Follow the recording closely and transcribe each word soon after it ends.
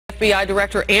FBI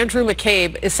Director Andrew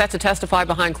McCabe is set to testify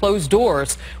behind closed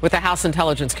doors with the House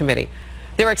Intelligence Committee.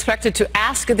 They're expected to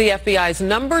ask the FBI's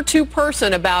 #2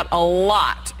 person about a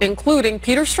lot, including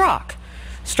Peter Strzok.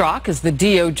 Strzok is the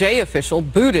DOJ official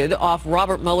booted off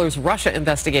Robert Mueller's Russia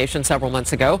investigation several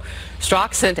months ago.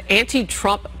 Strzok sent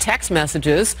anti-Trump text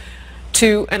messages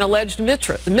to an alleged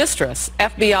mistress,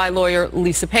 FBI lawyer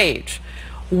Lisa Page.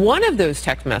 One of those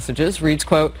text messages reads,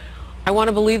 quote, "I want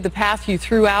to believe the path you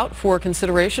threw out for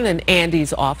consideration in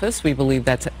Andy's office," we believe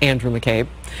that's Andrew McCabe,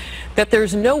 "that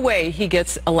there's no way he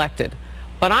gets elected.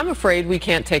 But I'm afraid we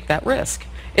can't take that risk.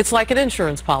 It's like an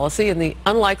insurance policy in the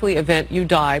unlikely event you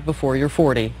die before you're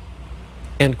 40.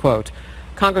 End quote.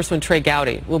 Congressman Trey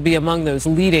Gowdy will be among those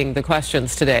leading the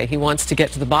questions today. He wants to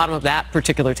get to the bottom of that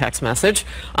particular text message,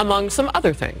 among some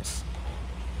other things.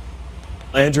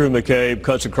 Andrew McCabe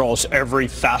cuts across every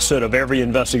facet of every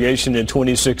investigation in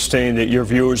 2016 that your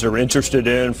viewers are interested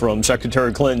in, from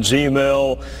Secretary Clinton's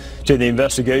email to the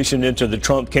investigation into the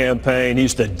Trump campaign.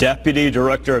 He's the deputy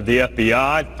director of the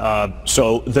FBI.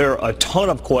 So there are a ton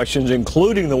of questions,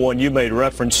 including the one you made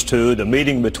reference to, the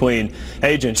meeting between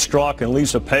Agent Strzok and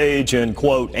Lisa Page in,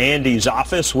 quote, Andy's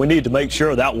office. We need to make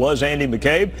sure that was Andy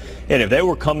McCabe. And if they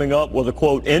were coming up with a,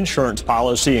 quote, insurance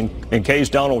policy in case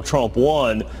Donald Trump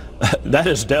won, that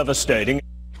is devastating.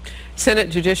 Senate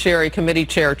Judiciary Committee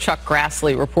Chair Chuck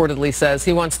Grassley reportedly says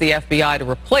he wants the FBI to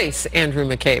replace Andrew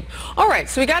McCabe. All right,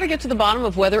 so we got to get to the bottom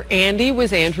of whether Andy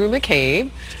was Andrew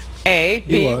McCabe. A,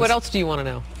 B, what else do you want to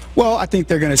know? Well, I think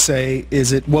they're going to say,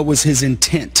 what was his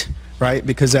intent, right?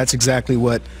 Because that's exactly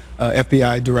what former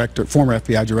FBI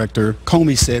Director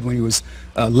Comey said when he was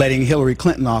letting Hillary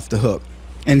Clinton off the hook.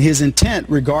 And his intent,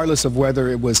 regardless of whether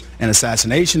it was an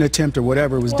assassination attempt or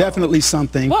whatever, was definitely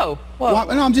something. Whoa. Well,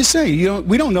 no, I'm just saying,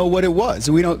 we don't know what it was.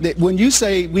 We don't. When you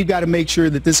say we've got to make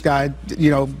sure that this guy,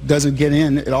 doesn't get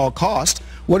in at all costs,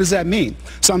 what does that mean?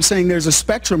 So I'm saying there's a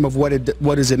spectrum of what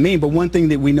does it mean. But one thing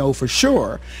that we know for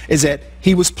sure is that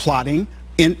he was plotting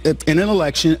in an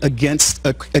election against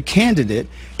a candidate,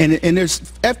 and there's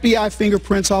FBI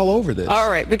fingerprints all over this.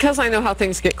 All right, because I know how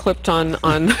things get clipped on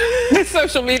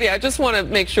social media, I just want to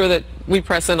make sure that we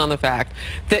press in on the fact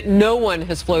that no one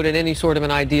has floated any sort of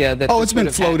an idea that it's been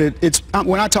floated.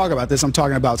 When I talk about this, I'm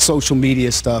talking about social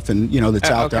media stuff and that's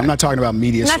out there. I'm not talking about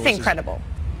media Nothing sources. credible.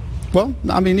 Well,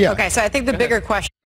 I mean, yeah. Okay, so I think the bigger question